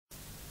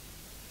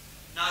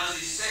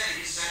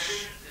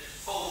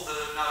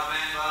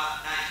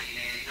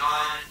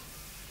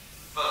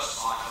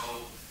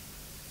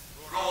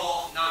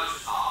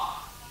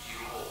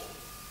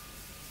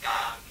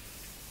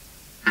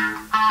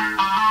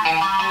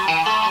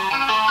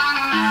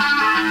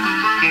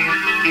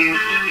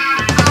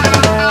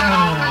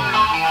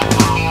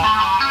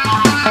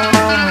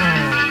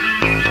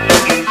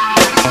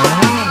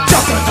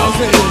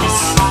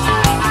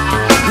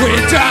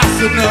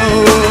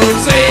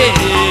noses,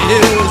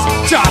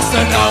 just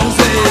the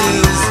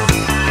noses.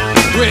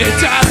 We're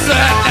just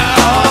the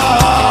noses.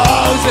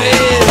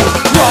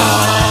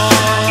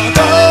 Run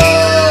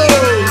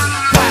those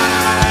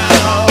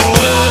power.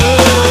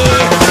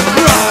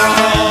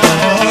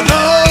 Run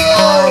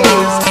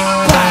those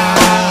power.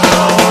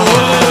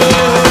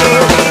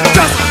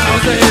 Just the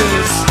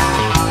noses.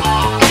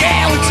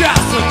 Yeah, we're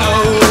just the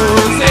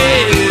noses.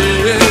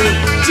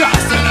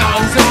 Just the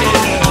noses.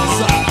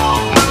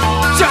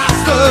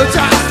 Just the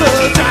noses.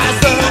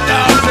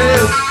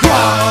 Run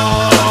those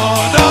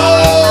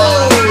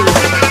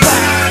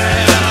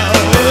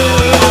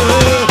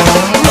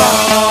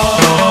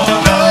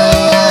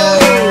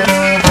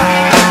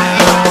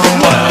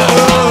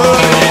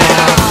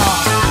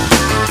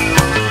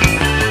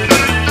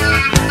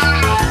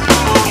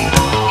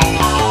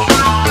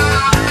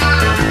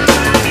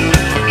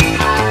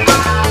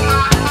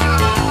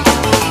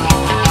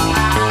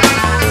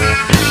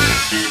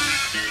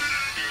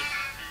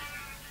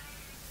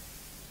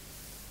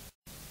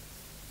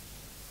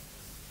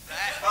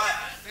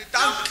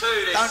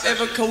Don't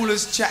ever call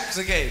us chaps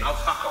again. Oh,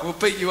 fuck off. We'll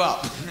beat you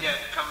up. Yeah,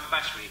 come and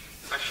bash me.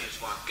 Bash me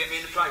this one. Get me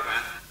in the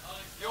playground.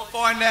 You'll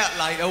find out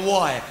later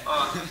why.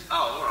 Oh,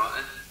 all right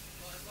then.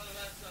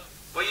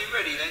 Well, you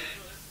ready then?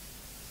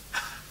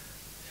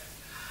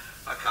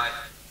 Okay.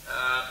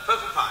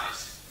 Purple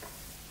pies.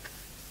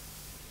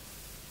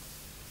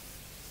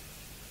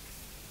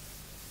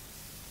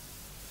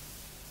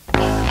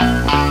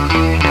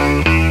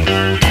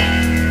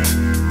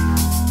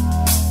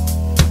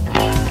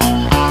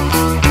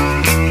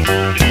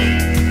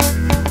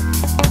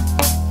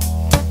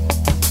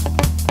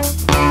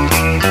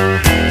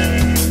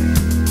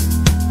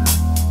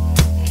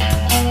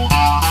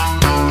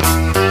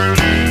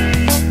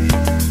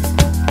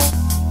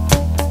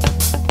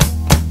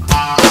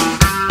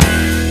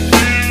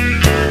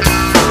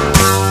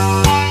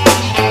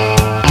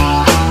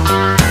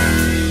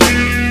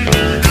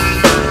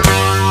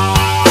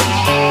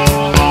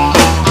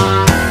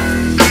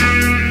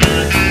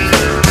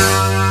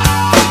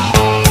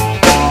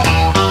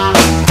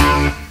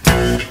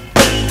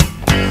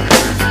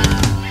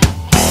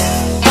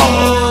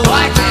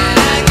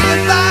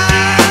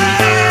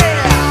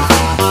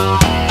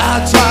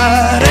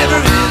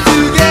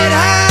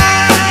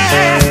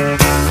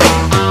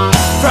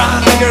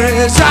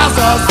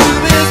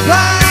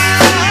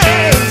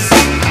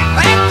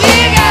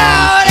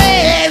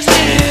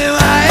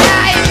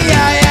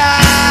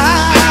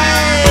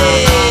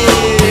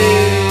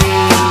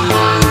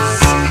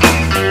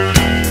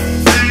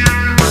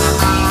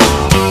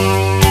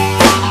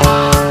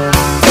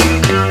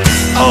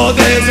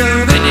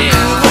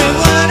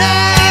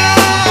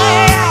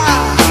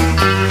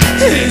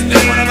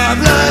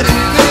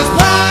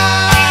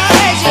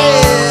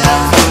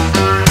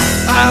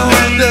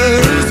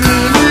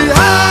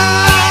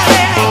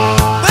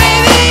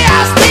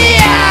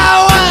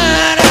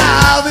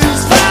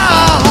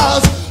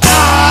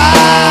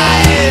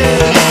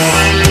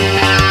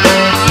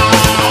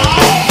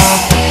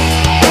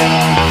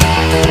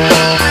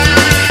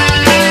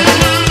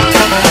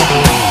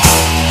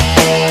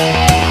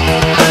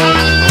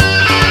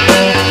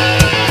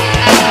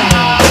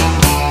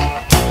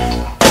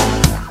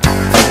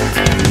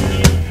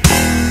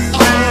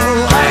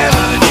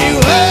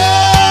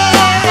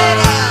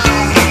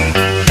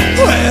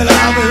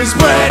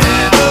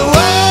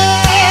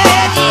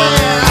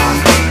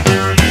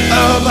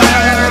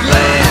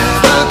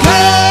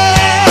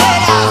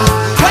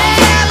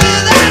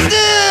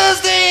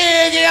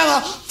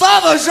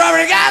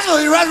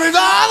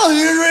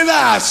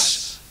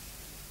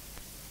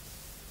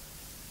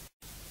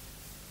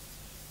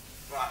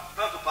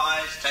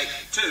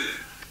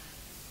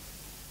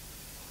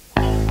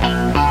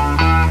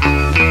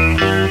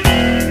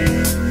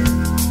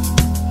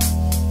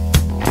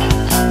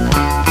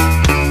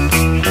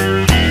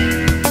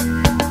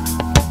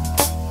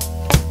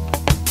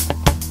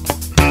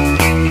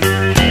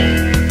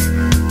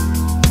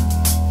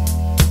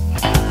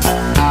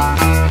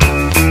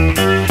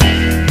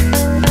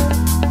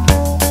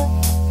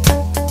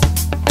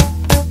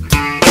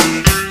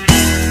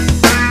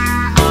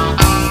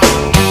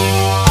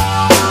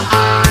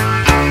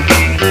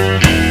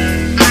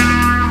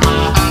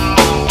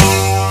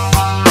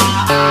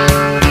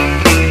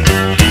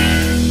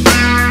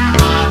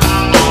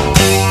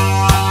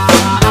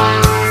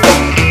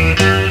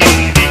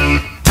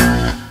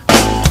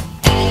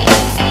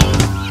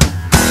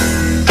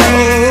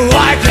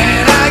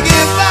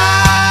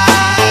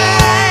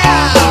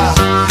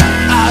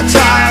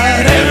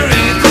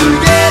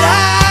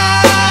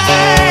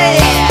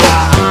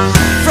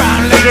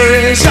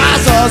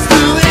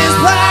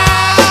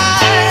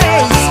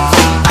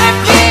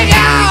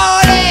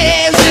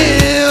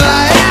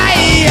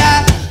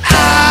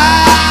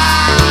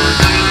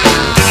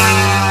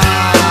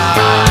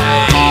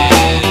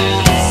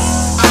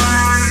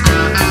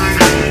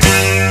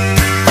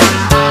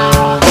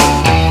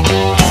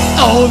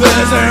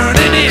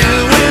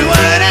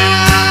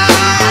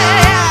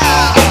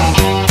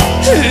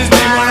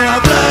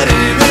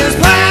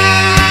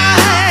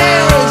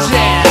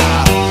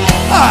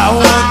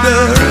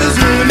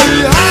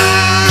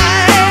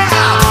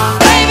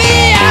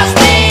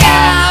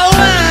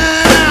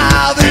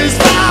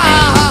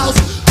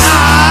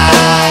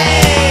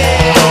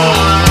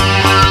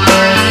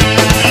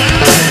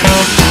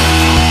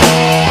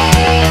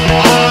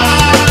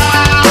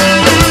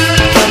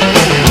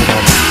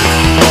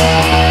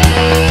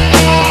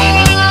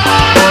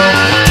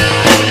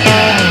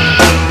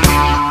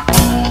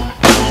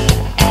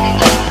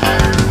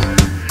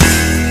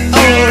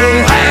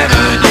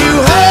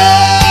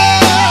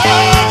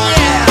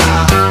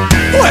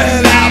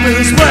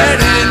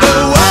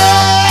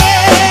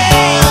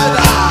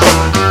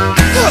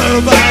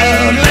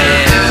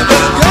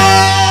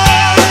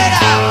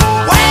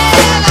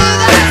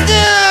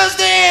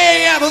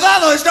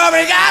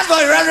 many guys for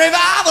your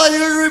revival,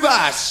 you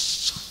revive.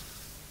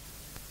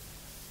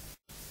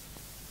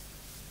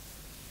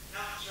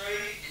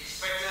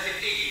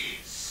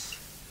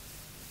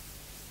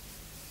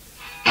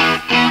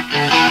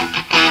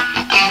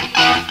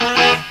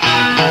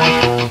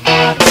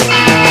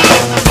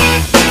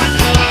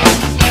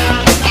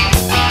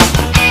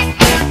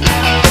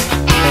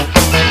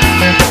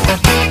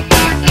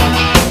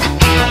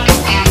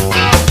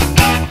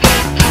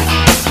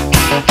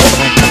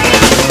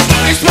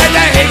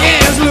 Inspector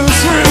Higgins,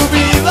 loose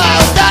ruby,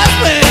 those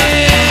dustbins.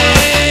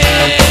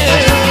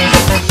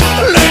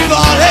 Leave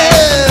all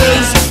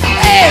his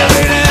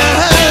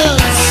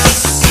evidence.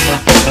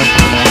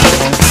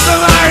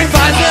 Somebody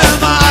finds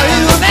them all, he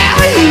will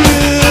marry you.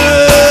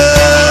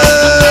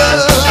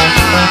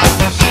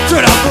 To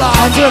the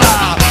blood, to the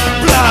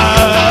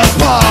blood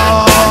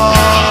pours.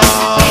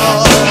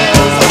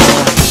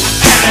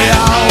 And they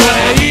all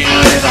wait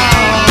with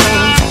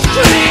arms.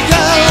 Drink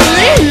a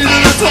lead in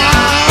the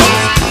twine.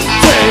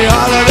 Say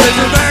all of this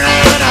is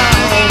burning out,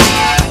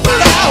 but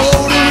I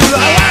won't do the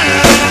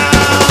burning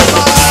out.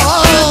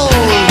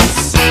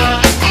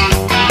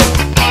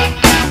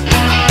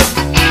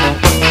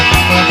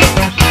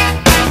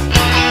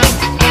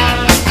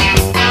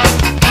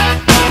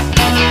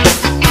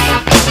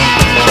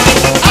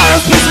 All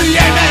those pieces of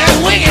yang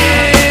man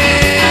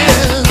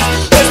Wiggins,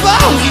 those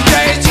balls you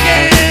change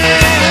again.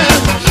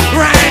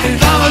 Randy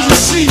farmers and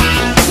sheep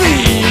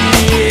feed.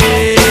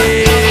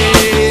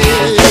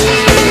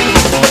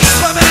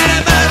 But man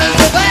that murders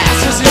the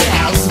best as he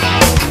has.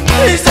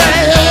 He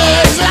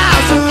says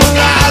lies to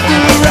lie to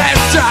the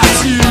rest.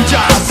 Just you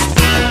just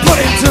put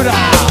it to the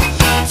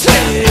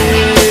test.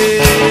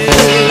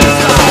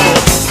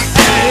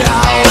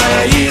 Anyhow,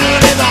 where you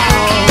live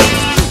on,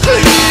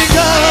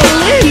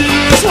 legally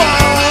is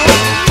wrong.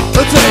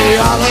 I'll tell you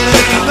all the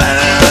little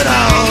better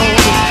now,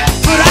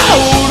 but I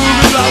won't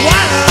do the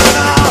one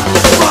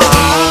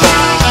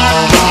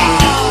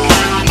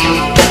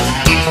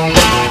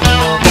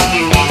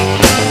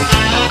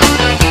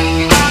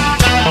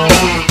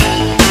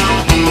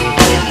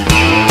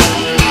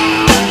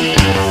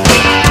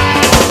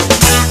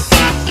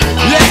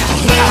yeah,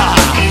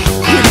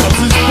 here comes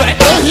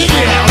Inspector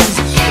Higgins,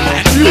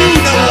 and you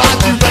know what,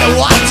 you better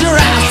watch your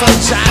ass,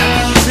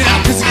 sunshine, you know,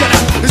 'cause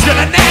he's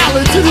gonna nail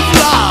it to the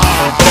floor.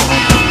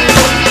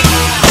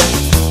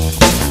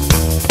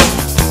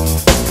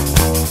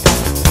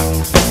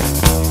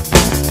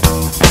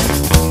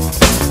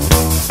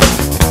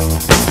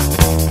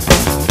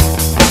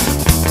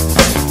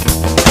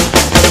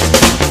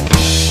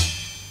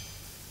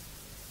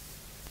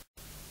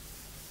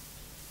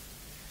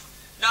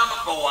 Number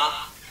 4,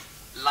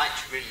 light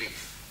relief.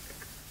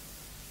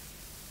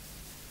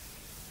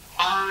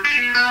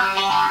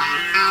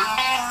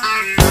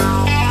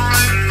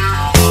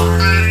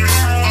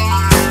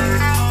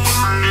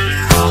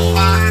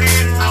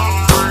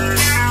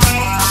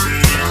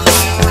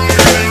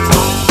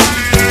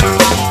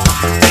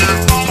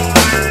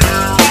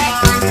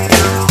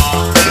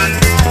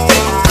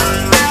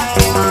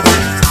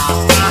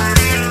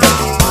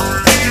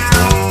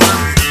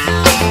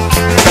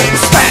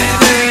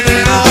 Standing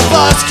in a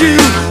bus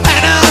queue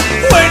and I'm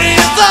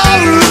waiting for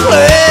a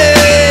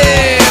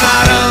plane. I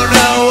don't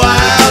know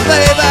why,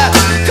 baby,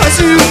 'cause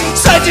you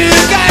said you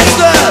got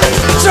the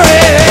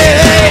train.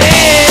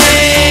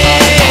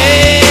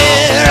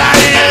 I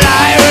need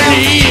light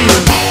relief.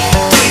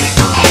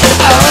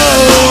 Oh,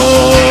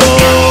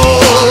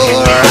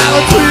 I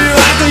will put you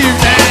after you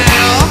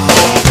now.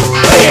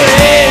 Yeah,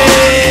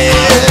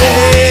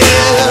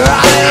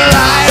 I need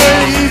light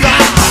relief.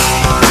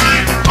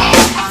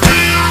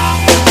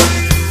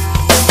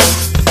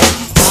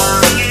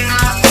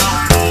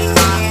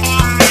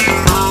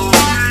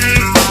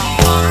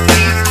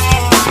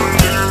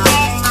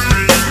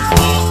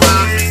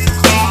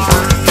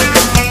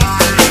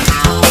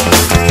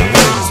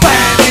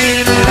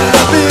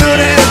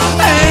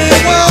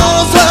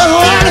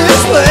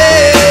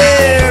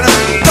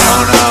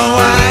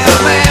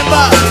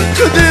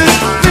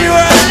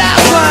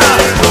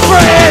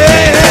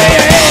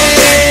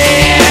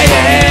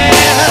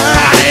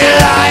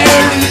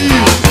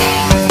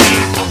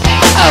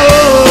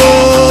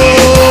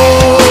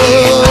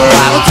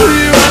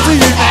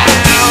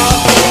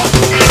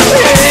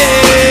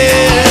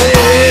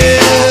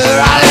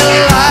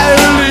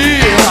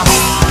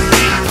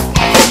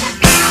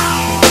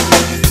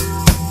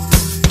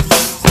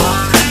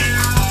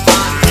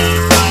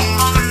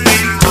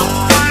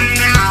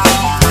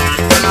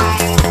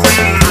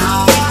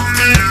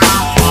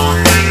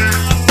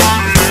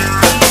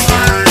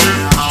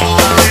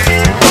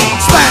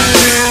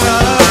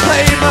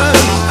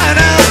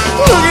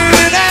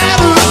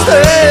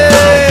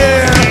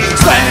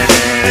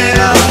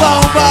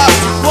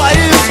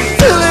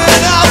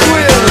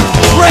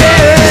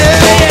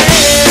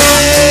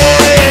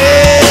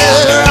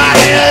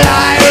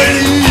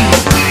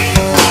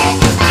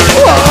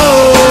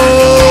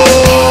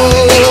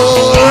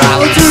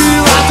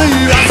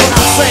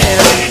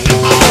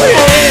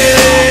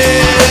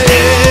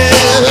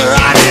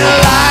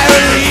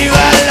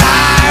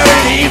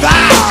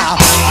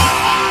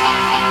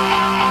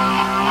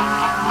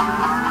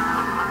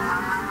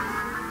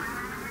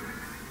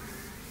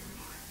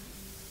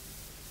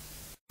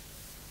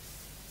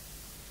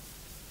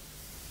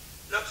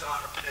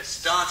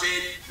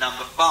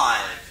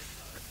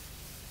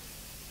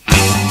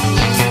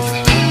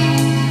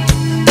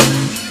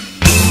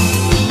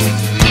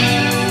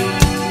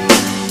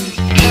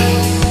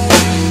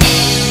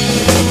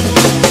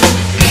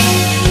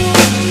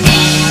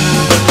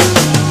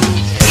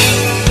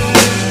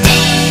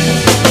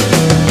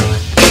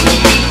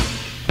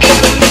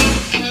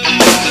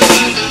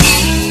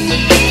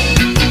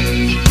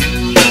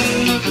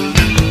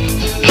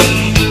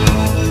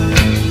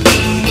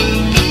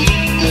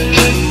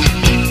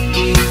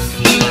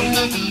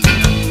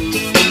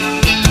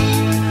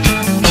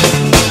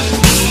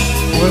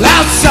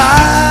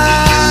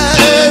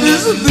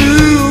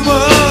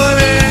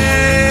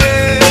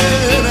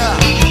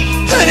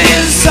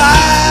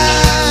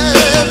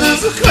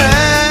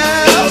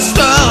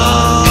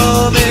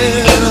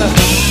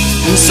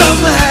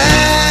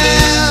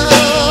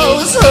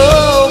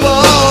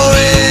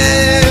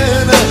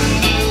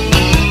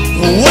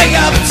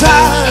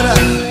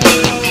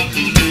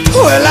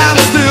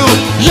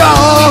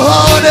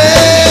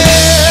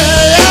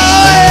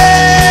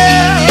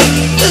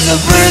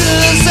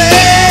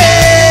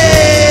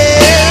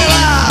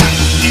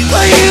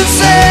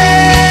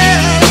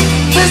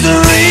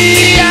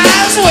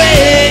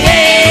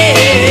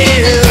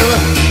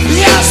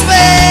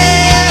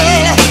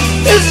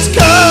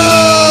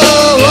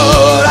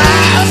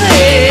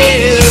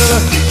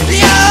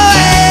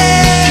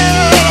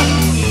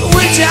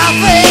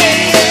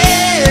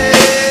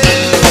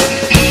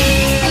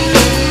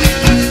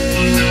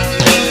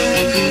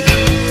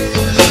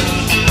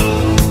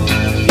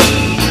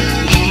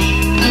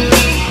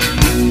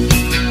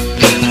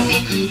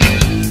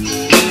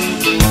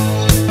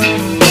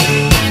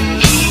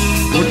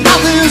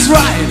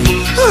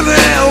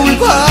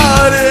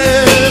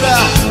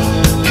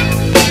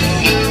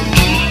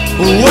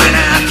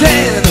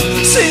 can't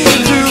seem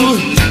to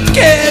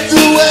get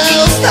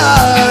well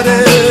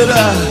started.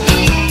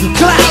 The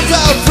clouds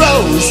are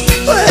froze,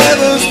 the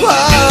heavens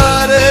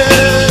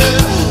parted.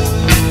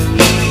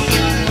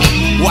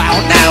 Wow,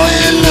 now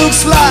it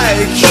looks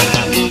like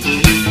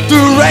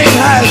the rain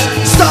has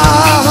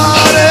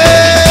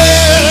started.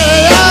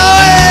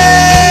 Oh,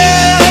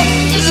 yeah,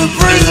 the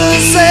prison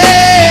cell.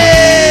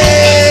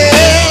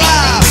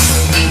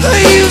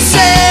 You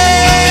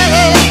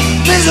said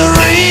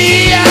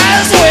misery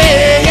as well.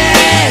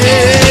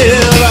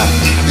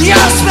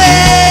 Your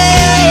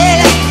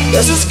smell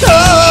is as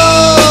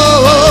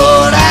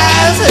cold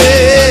as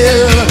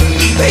hell.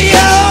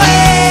 Your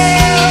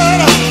head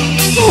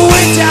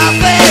with your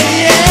face.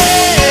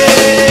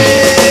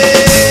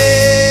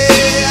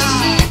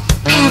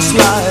 Looks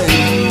like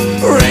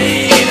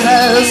rain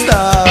has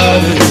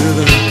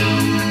started.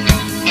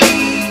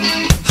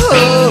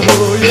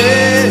 Oh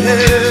yeah,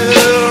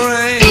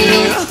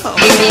 rain.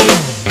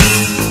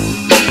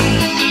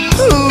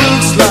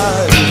 Looks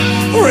like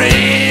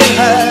rain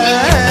has.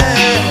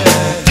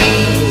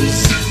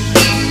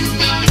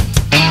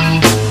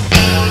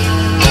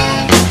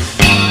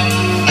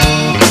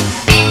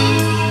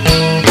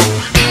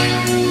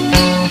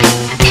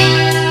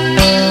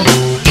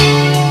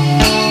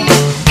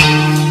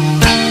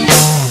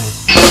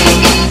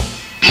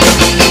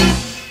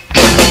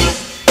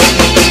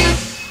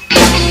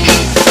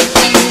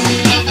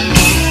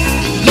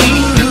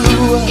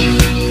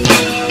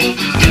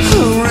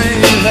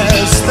 Rain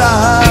has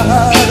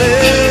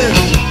started.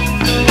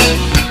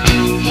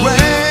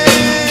 Rain.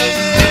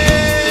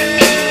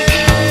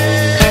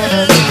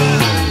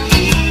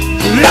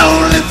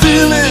 Lonely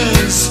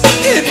feelings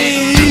in the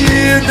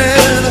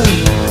evening.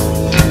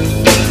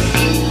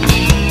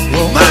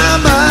 Oh, my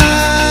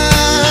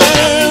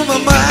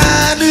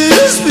mind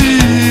is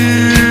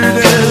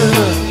beating.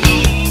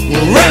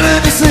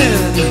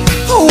 Reminiscing,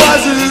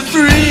 was it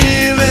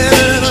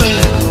dreaming?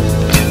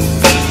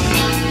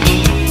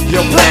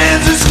 Your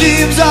plans and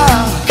schemes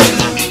are,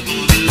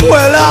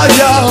 well, are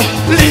you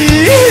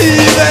leaving?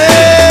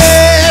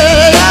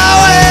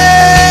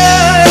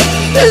 Away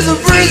is a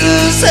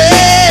prison cell.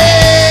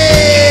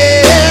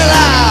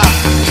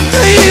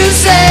 You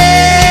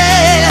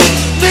said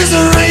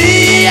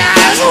misery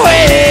as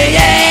well.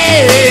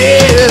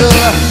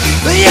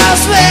 Your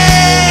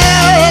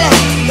smell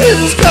is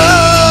as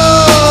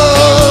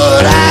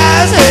cold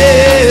as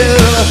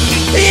hell.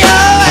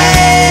 Your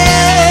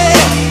head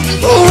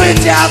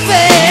with your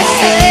face.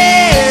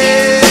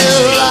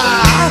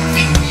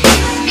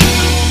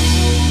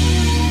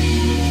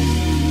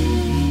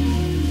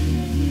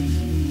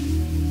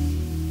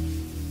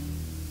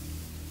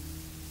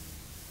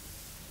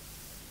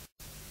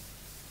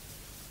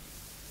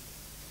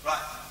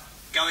 Right,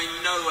 going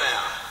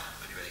nowhere.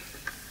 Ready, ready.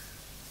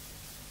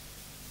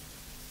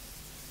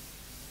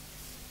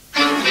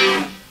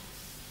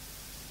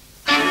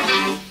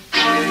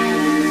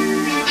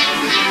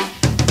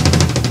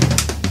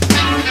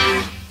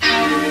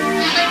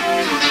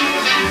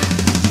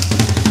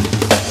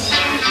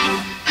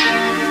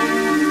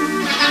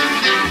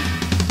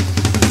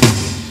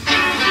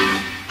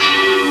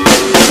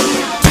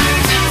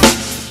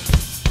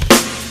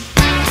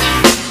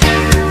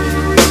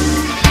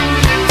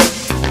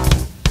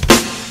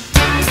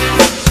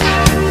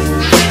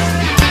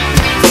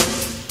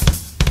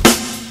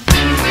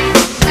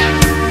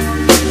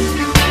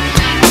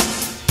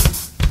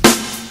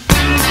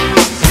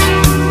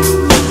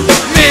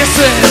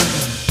 Missing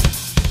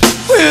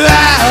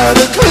without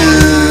a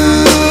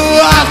clue.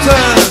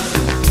 Often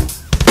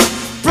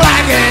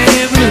black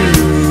and blue.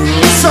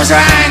 Such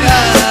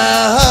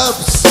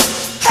hang-ups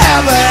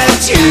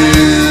haven't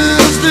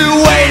used to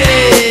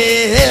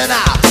waiting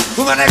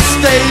for my next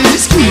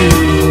day's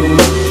cue.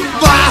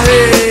 My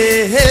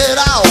head,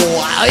 oh,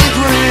 it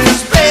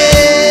rings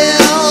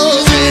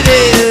bells. It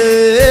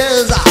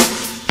is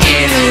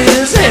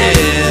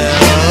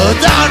hell.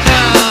 Don't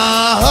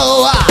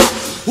know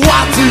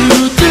what to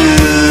do.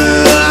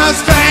 I'm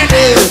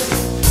stranded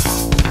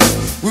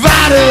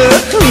without a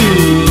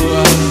clue.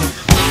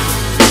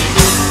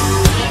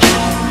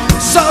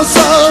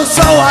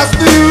 So what's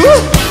new?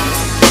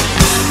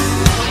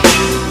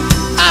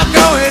 I'm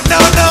going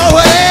nowhere.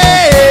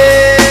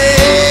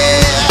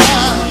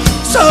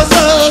 So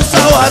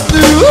what's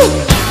new?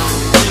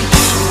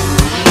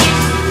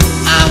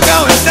 I'm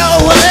going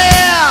nowhere.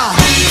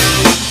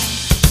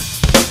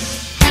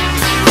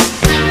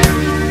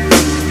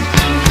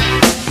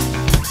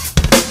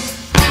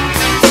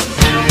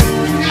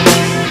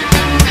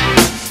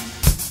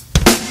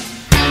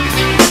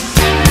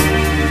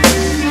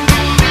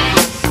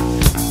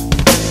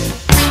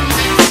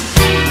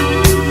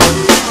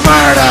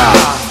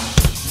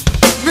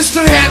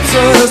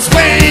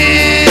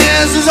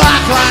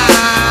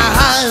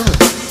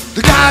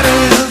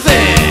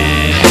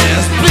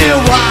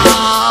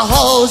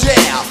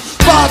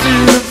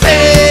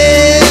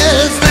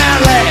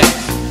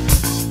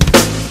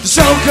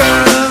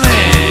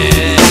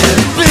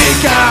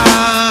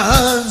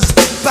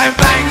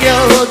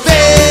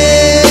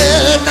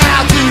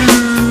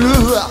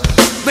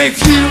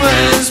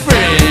 human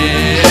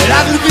spread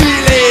of the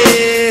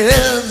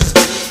feelings.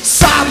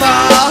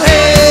 Summer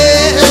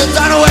heads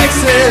on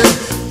waxes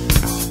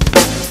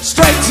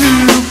straight to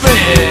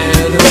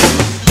bed.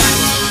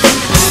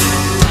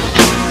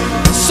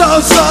 So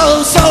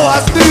I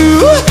do.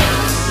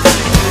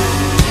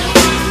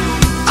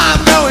 I'm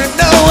going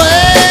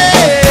nowhere.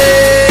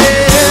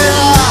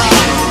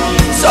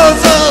 So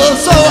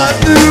I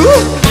do.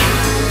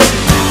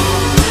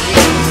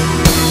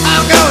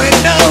 I'm going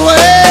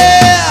nowhere.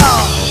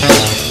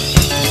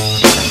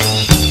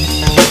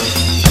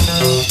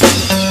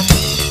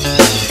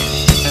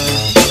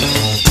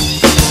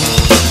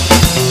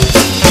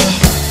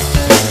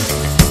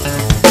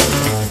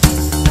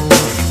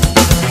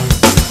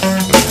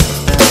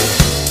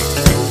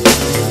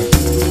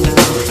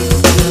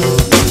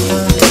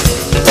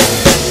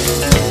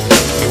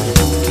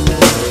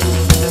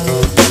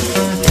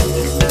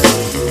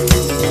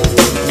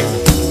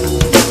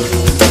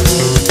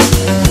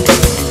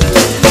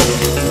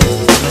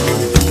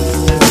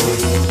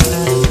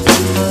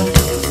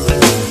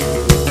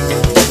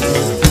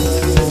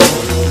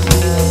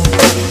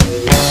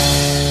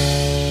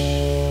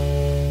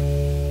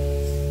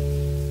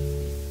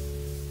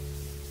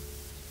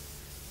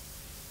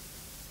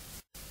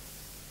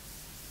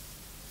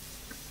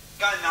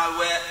 Going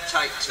nowhere,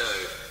 take two.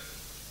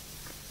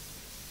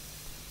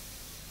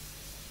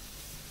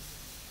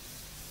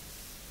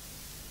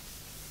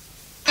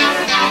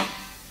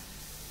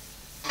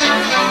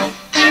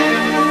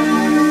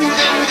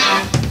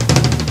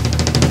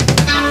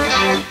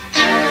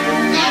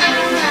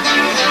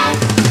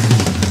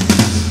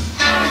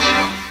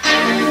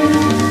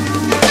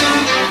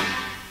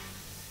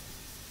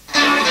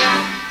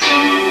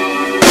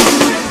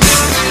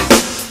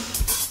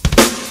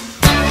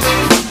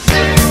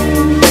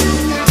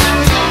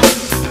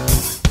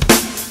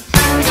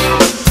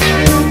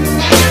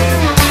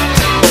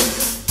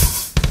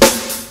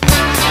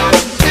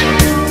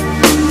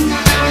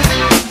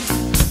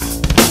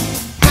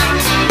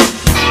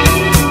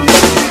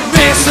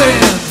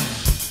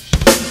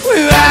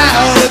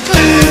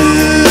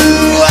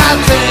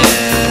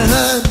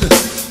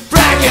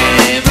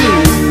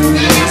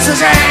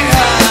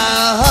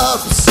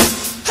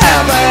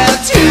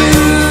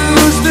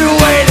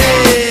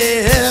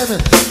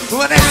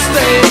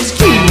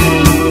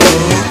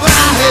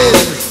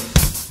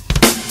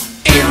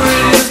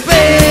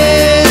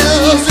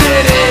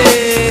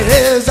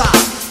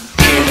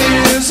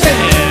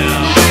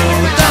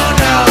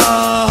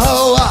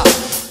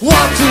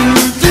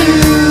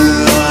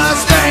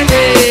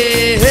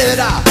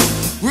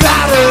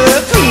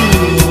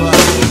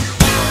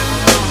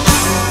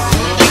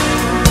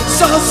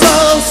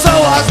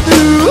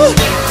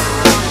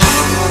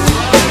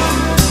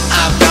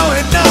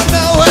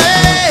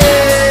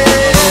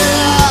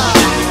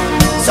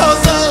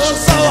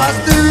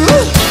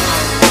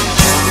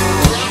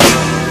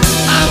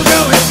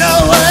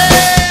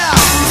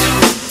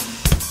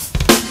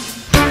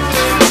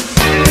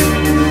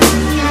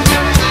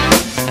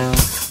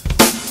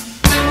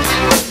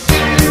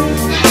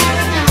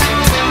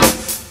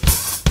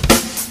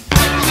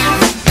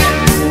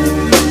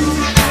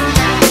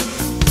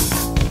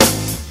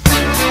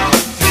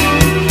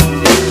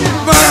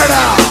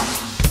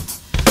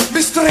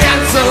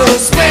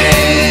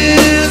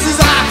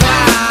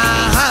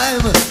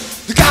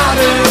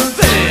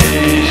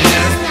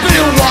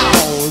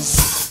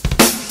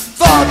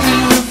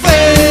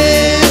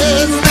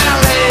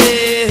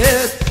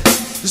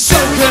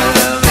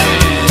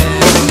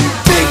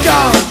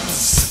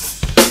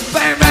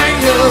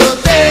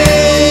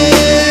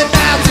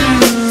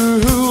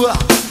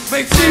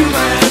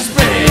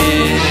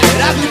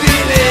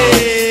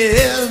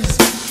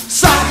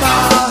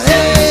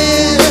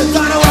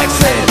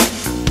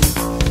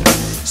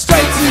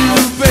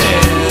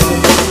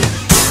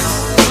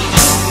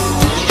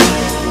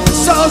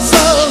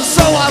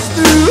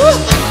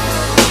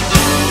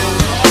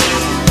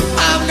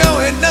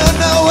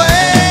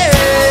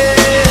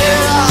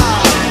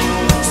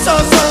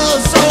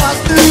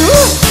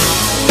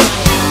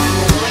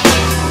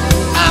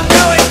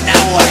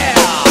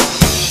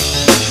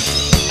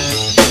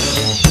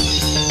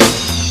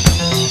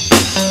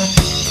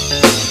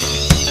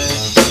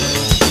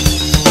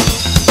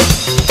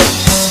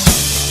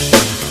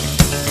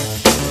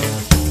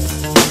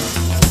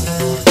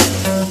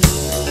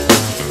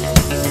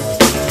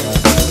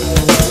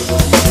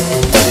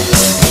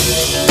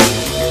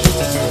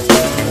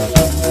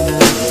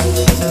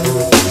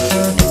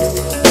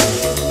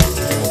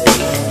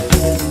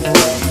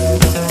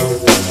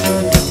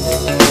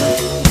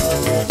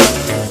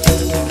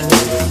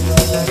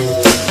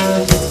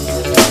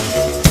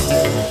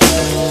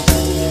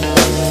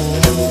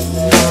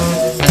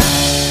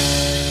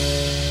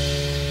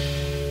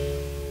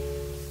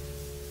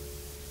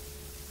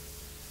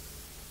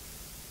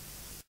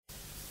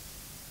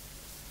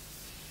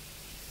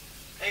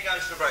 Here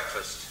goes for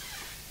breakfast.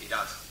 He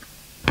does.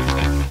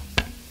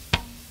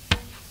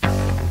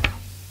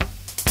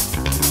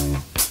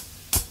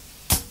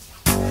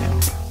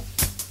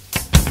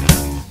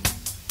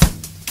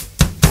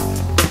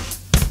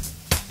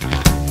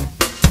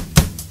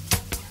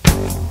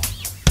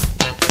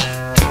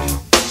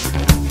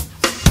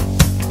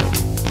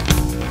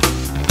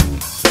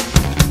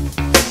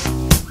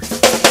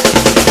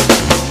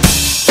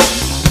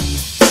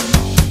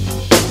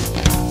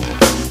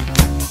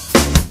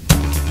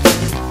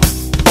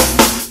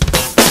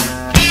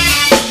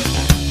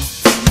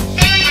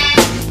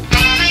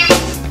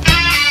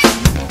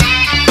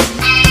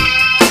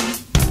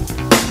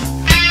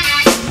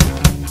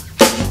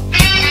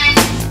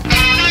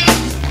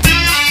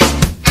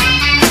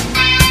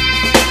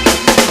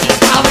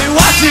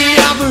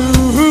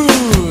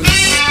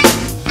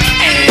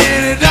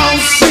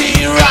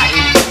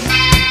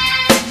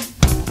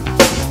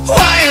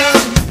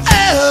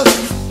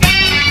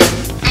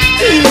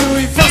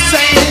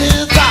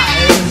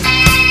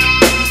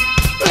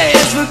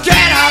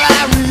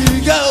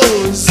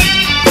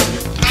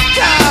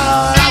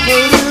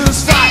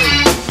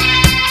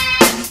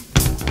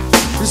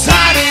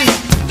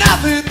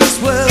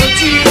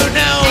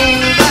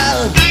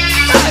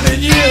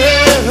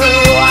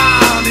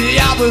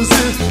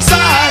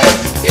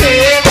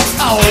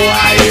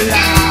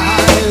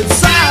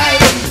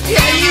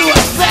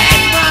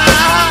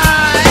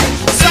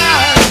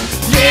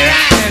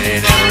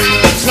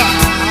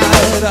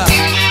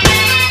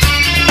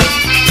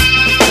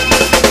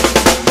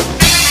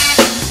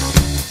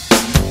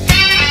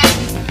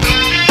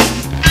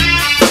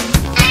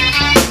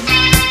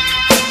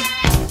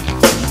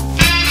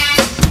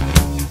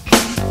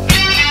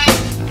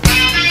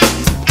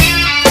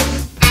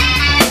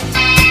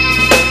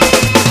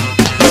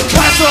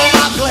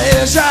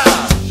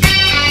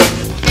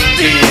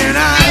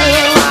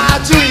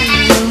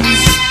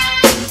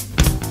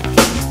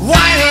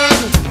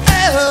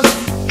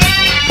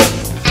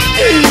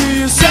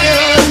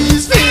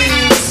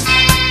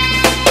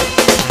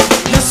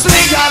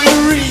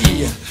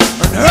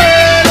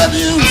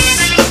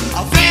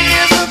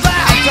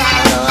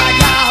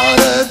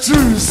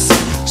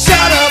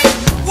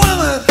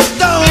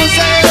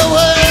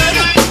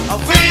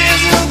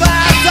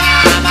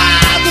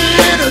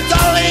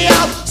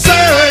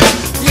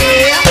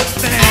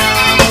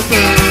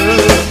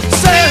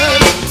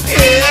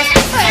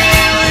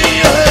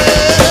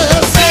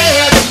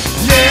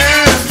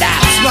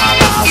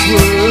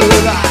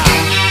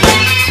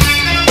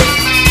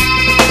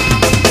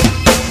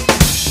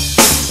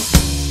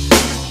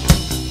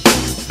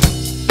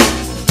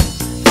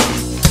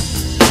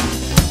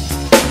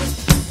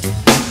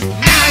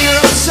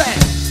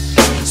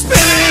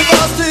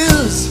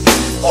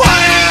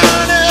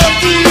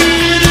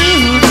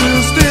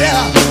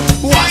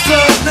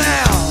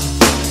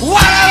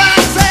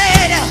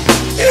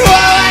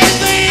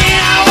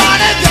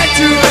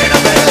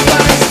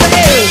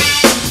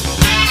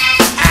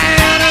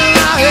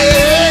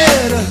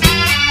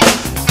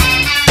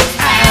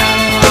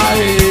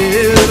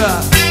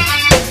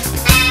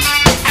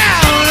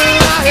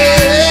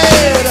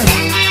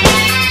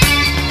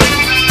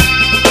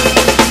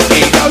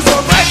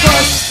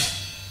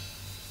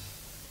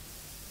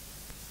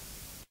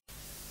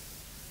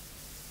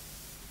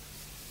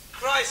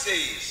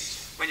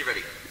 Pisces, when you're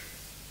ready.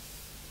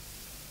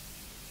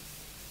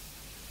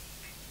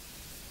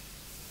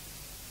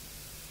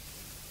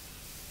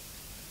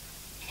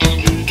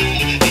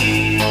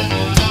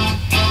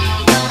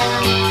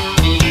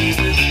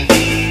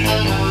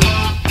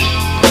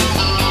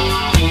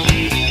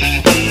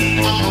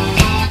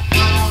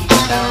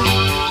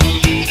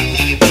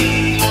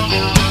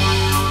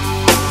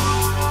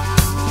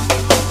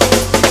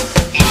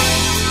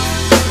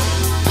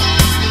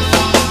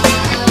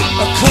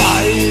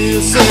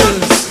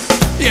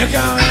 You're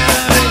coming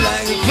at me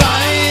like a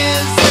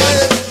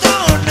crisis.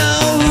 Don't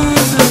know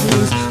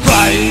who's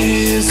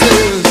crisis.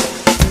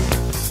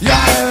 You're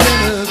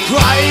having a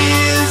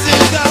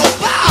crisis. Go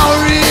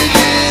powering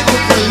in the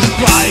first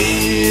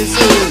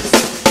crisis.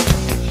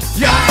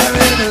 You're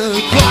having a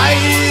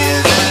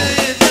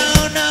crisis.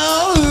 Don't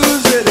know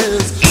whose it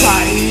is.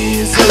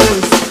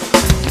 Crisis.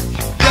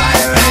 You're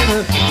having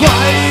a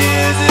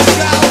crisis.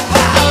 Go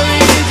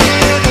powering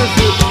in the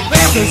first.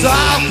 Because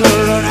I'm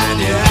current and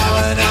you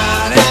haven't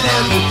had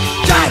anything.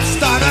 Just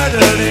started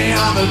dirty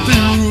on the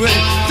through it.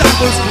 That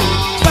was cool.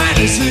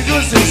 Spanish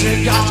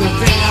Inquisition got your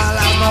finger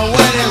like my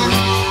wedding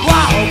ring.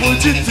 What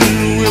would you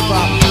do if I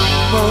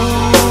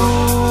moved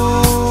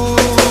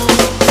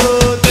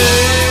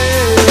today?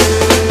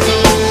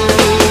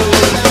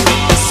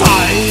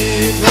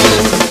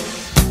 Cyclone,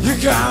 you're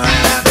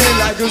coming at me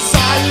like a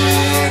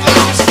cyclone.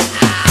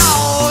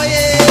 Oh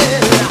yeah,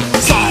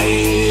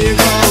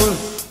 cyclone.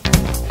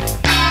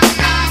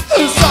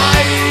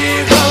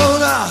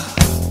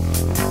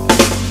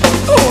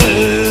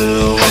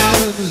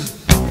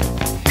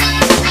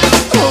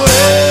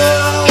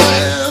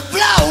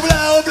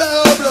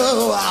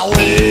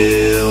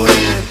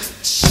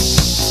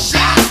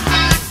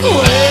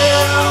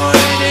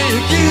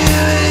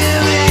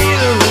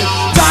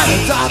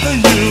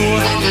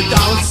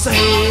 Say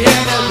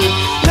anything,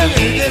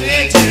 looking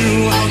at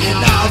you and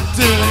you're not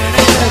doing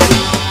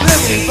anything.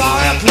 Looking for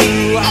a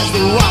clue as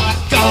to what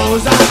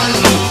goes on.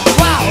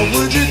 What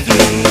would you do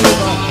if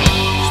I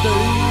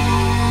stayed?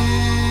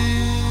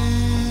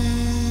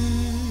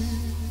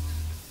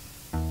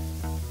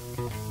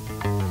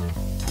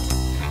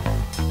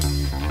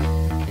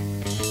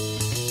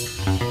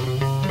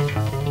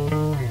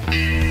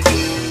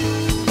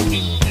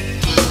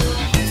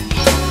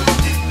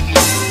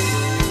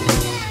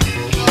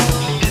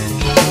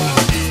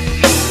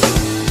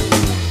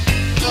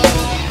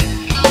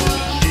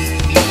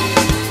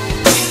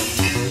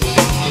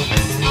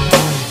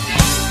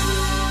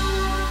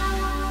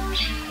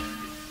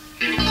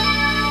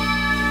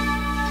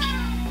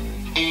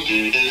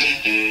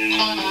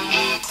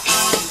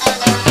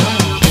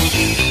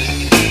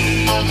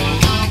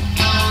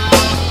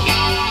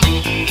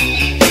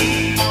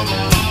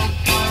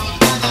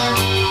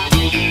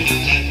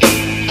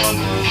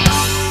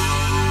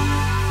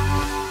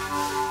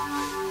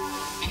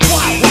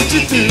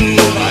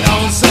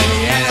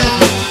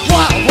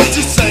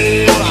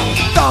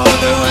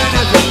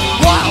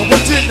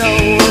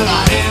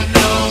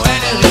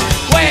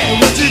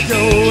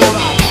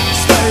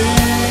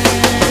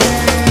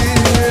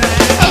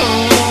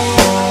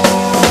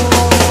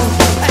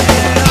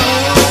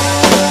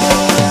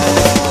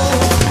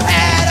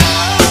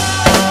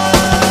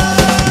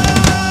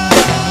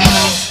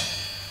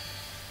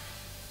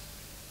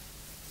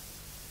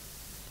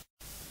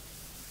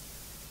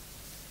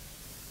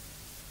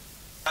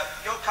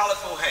 Your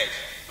colourful head,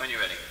 when you're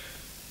ready.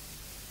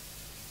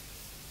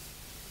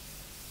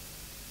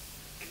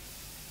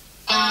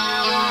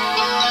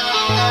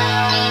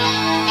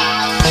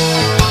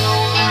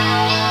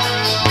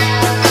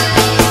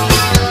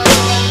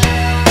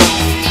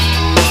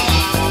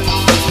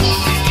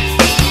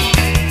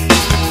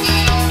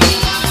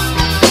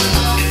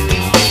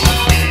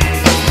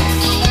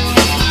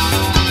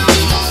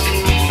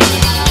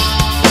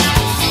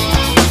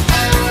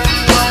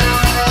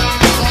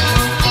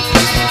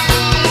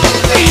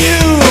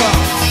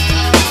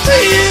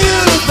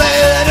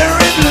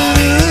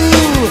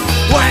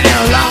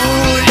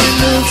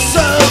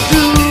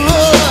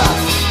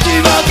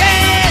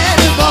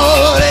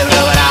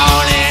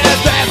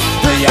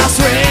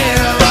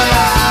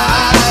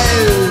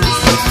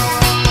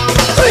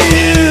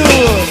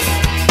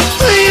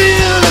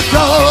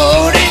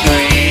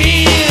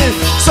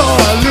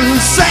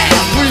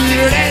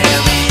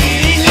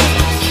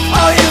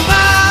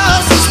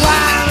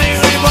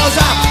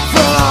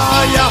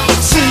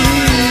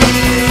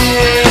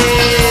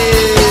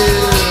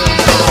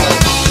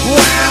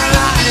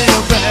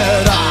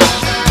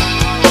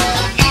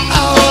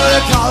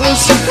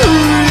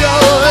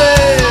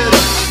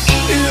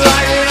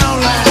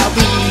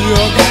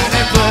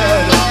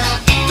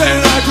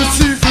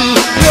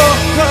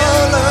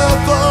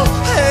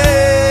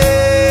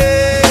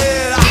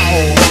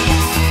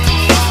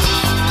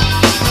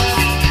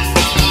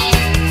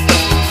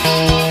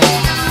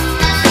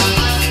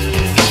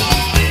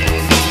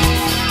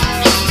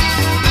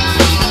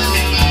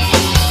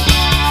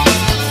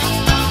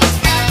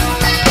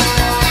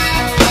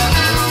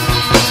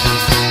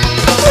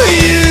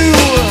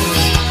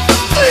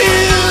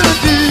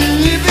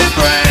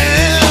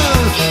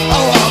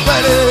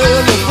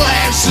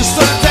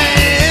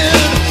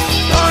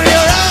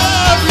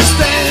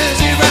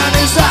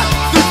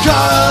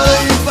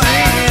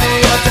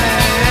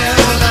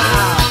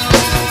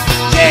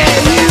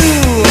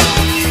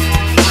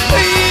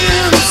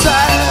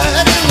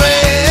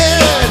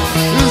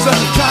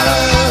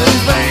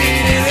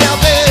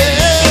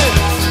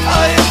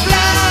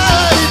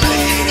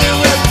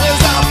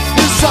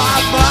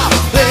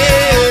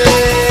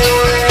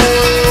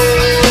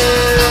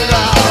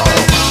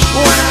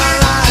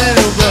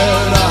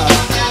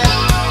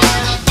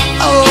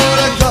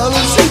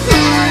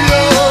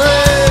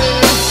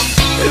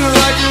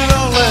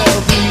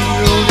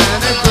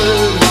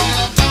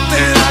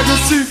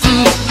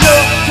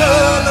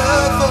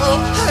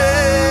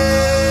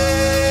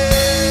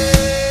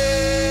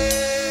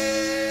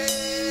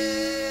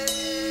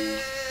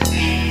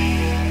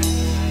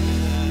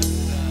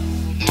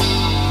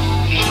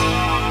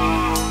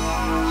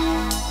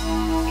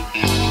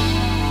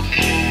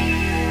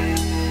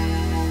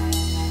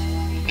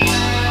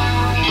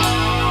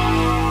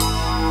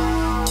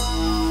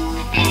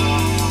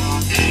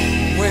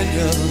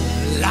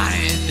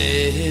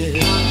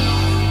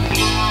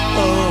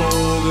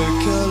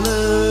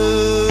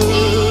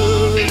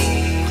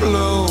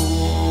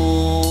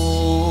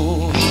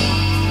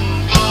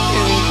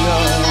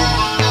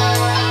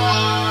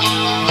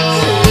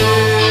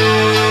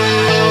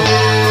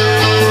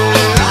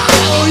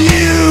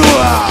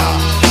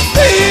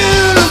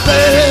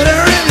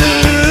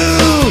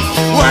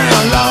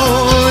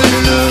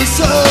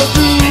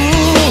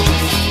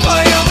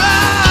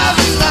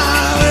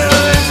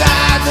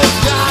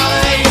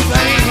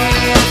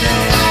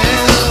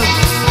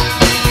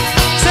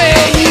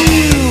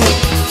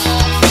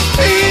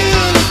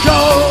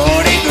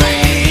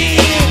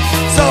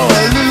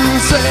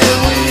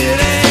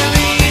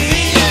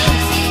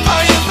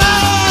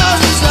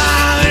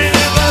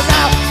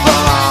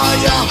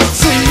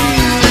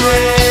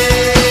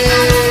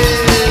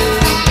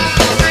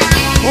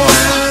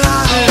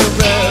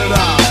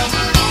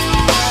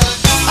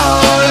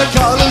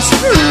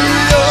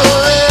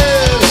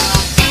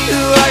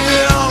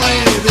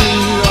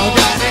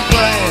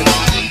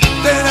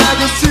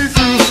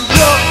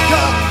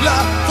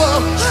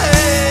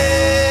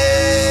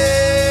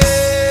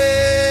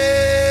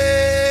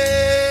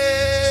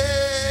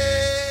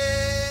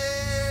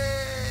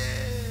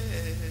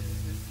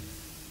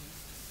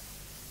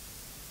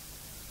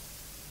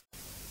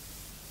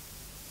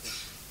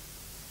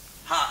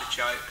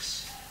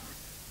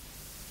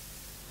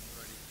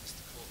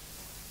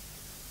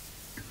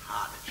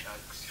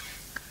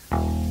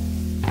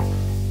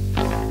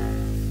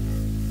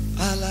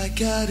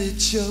 got it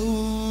chokes.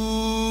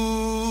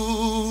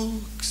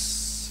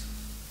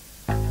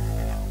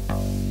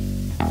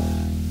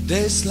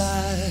 They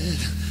slide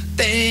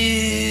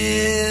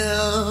down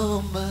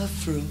my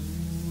throat.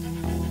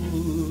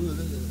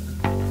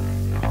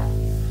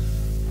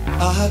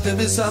 I have them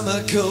inside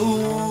my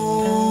coat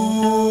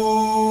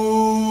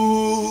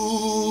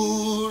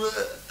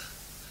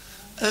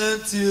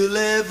until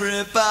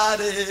everybody's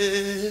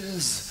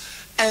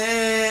out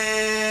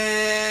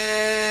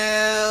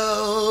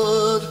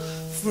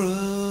from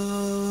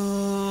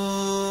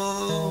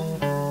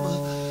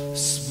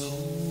smoke.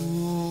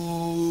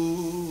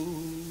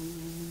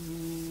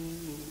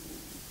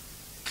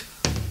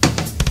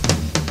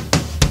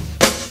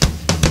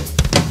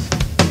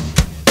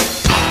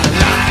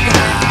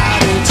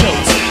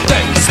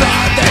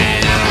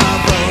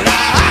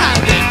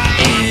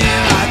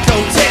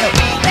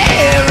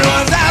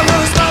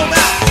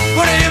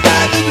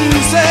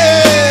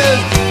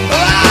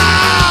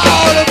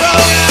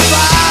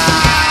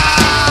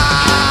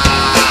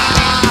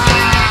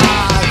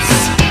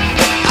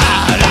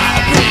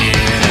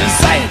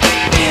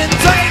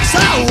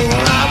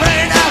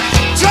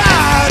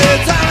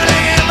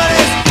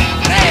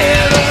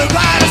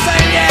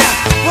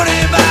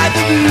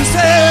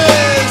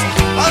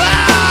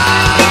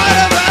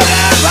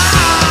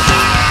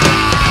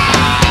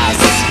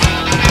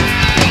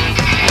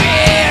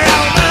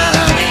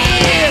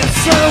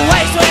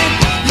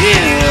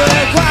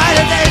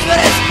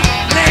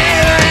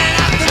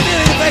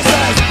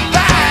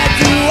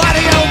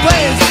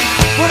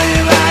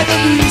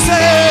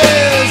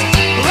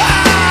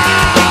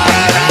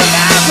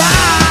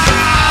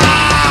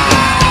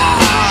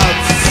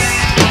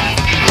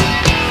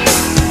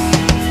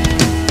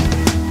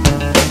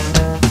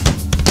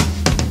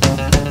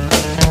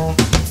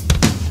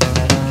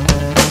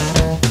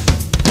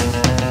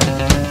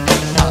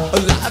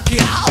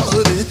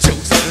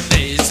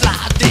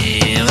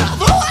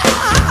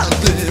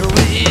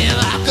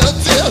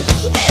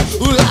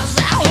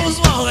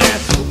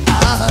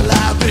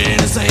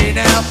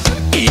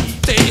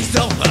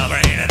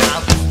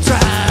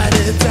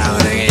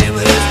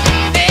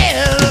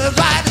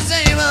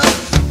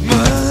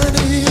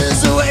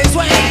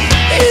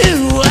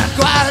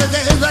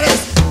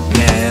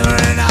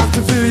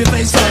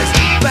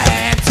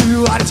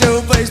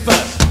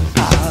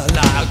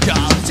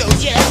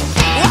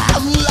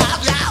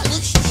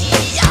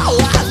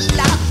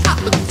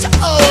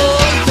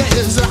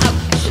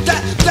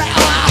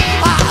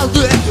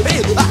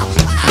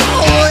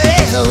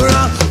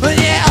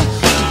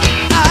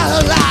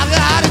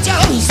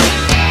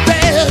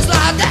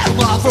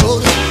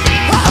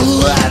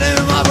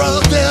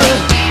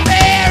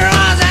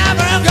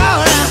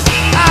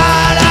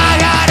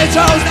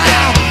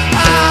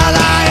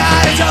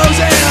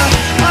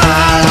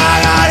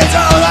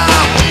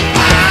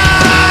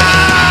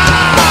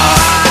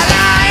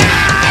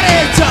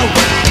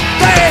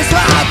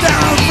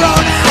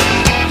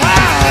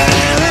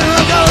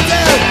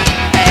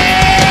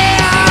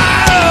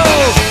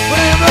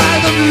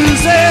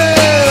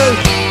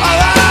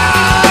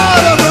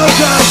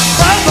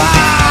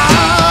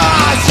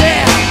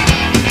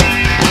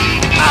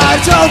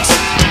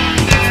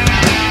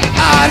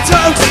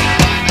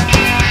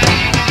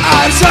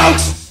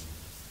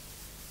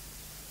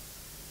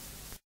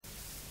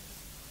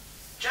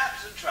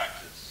 Chaps and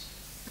tractors.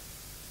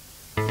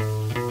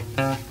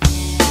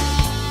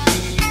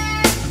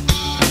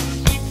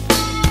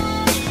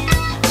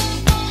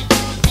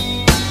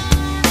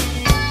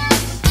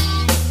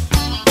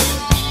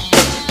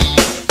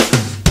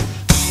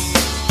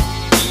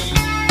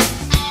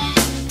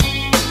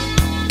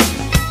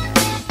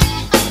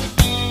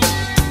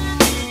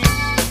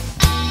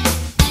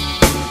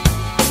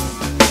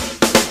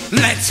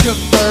 Let's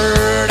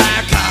convert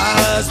our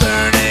cars,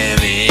 turn them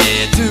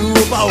into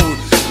a boat.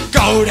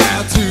 Go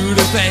down to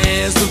the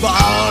festival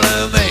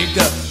and make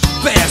the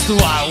best of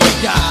what we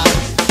got.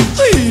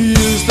 You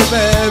used to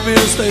pay me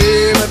to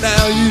stay, but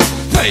now you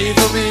pay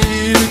for me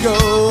to go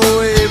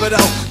away. But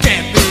don't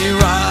get me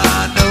wrong,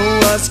 I know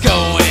what's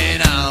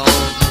going on.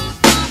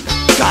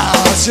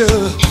 'Cause you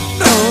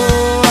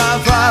know I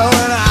fight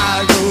when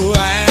I go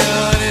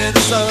out in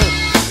the sun.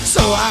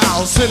 So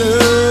I'll sit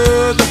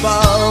at the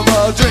bar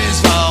of drinks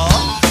for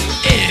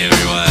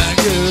everyone,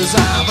 'cause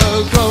I'm a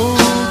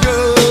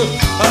croaker,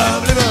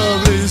 I'm a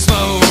lovely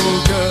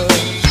smoker.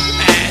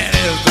 And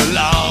if the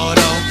law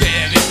don't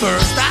get me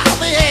first, I'll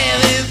be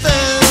having fun.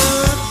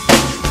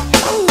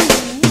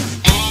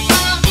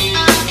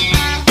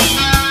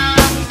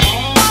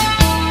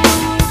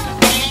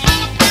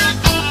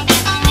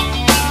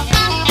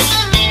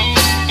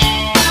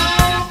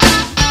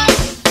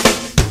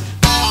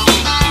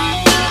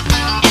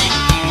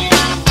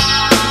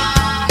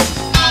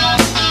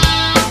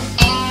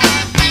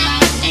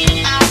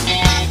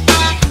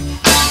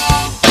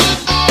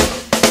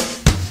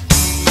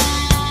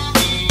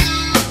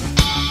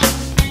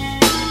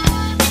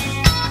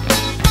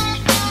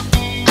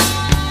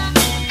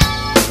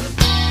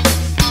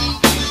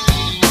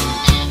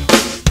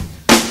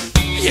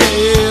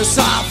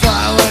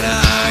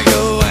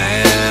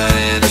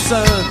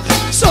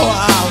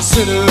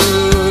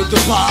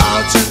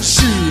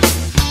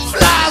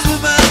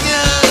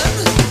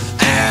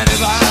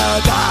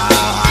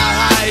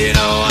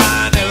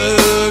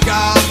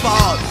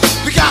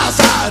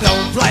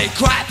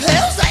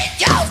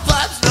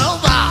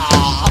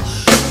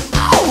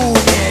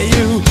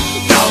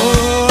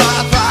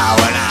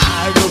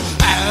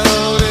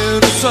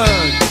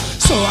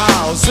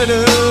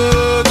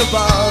 considered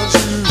about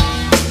you.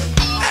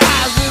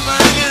 As if I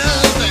can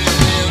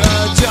be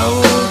a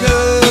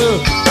joker,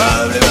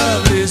 lovely,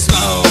 lovely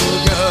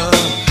smoker.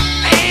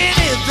 And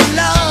if the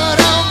Lord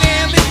don't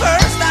get me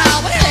first,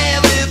 I'll be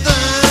having fun.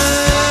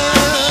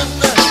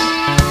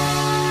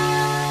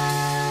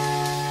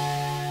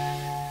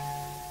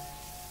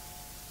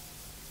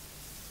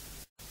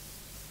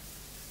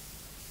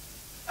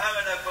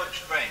 Having a bunch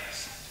of friends.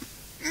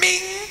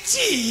 Ming,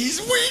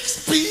 cheese,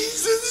 Wigs,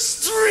 peas and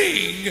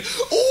string,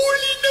 all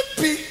in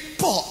a big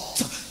pot.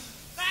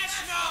 That's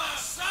not a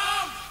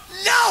song!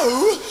 No,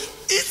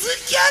 it's a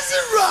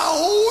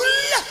casserole.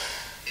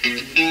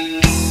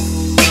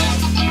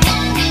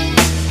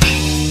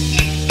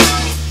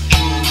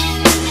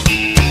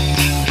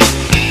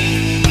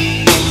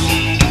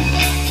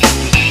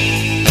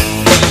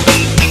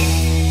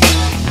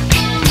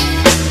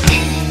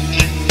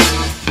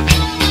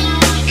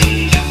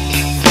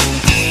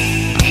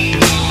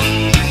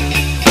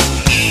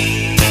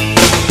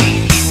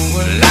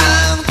 Well,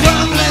 I'm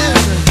crumbling,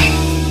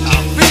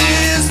 I've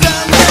been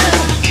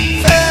stumbling,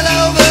 fell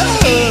over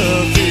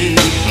her feet,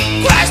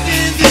 crashed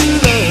into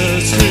the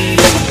street.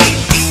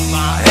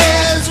 My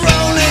head's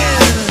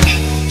rolling,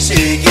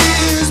 she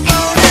keeps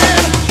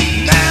moaning,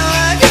 now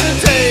I can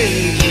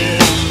take it.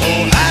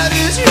 Oh, how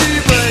did she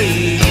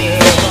break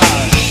it?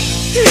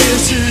 Here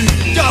she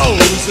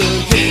goes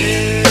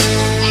again,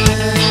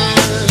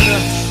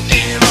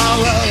 in my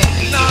world,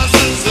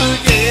 nonsense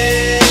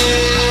again.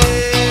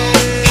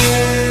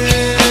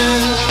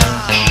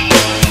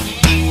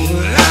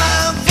 Well,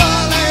 I'm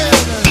falling,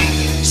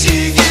 she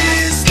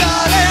keeps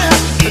stalling,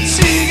 but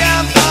she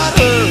got bought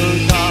her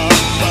car,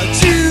 but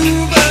you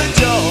burned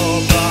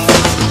your bar.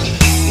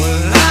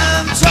 Well,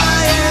 I'm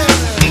trying,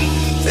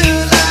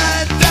 feel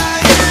like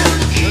dying,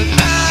 but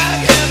I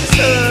can't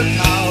turn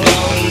now.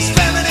 This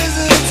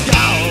feminism's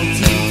gone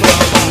too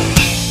far.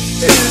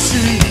 Here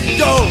she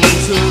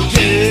goes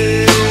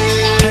again,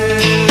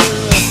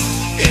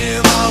 in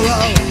my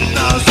world,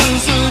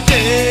 nonsense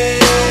again.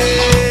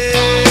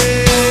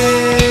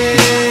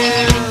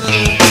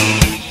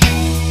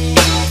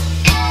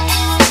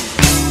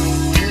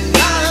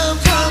 I'm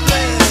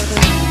crumbling,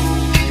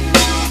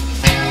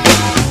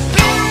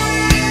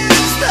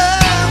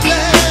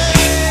 stumbling,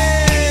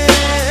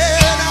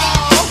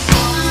 oh,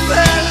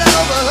 fell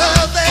over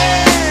her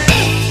bed,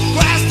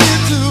 crashed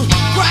into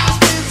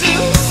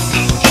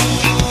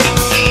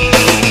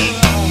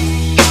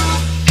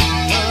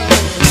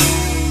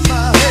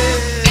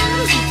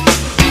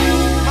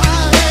my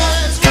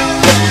head's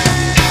rolling,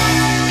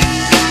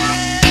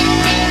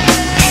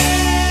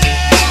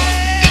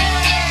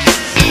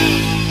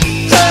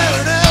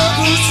 turn up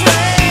the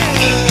train.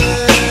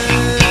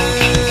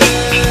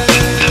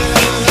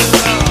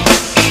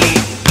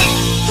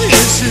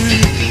 Here she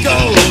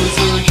goes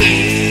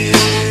again,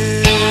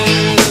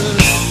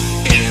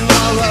 in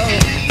my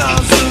world,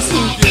 nonsense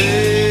again.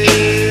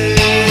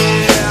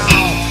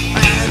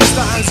 And it's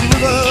time to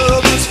give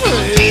up this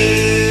friend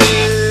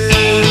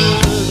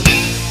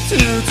to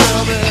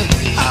tell me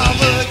I'm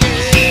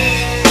again.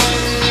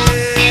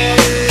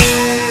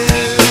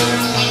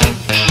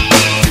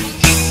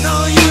 No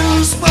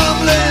use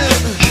mumbling,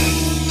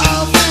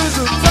 all things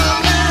are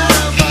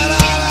fumbling, but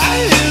all I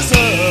hear is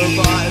her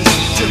voice.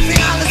 Do you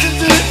think I listen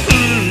to it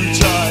through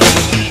choice?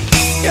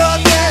 You're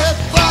dead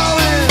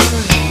falling,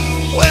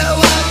 well,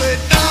 what we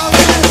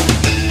knowing?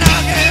 I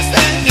can't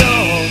stand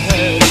your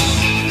head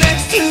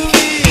next to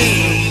me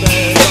in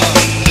bed.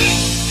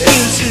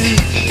 Here she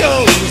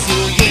goes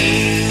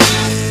again,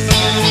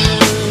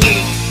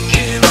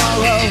 in my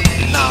world,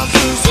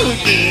 nonsense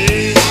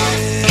again.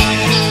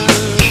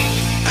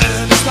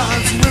 And it's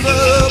time to give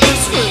up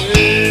this friend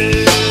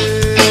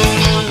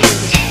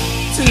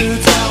to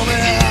tell me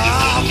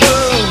I'm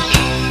good,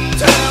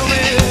 tell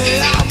me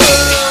I'm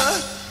good.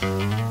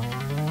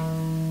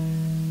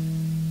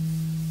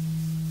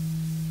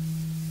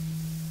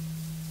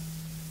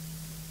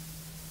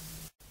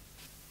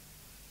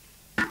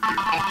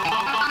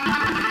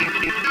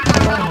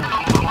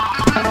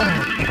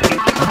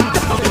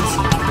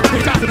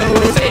 We're dropping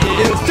those,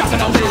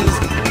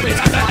 we're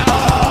dropping those.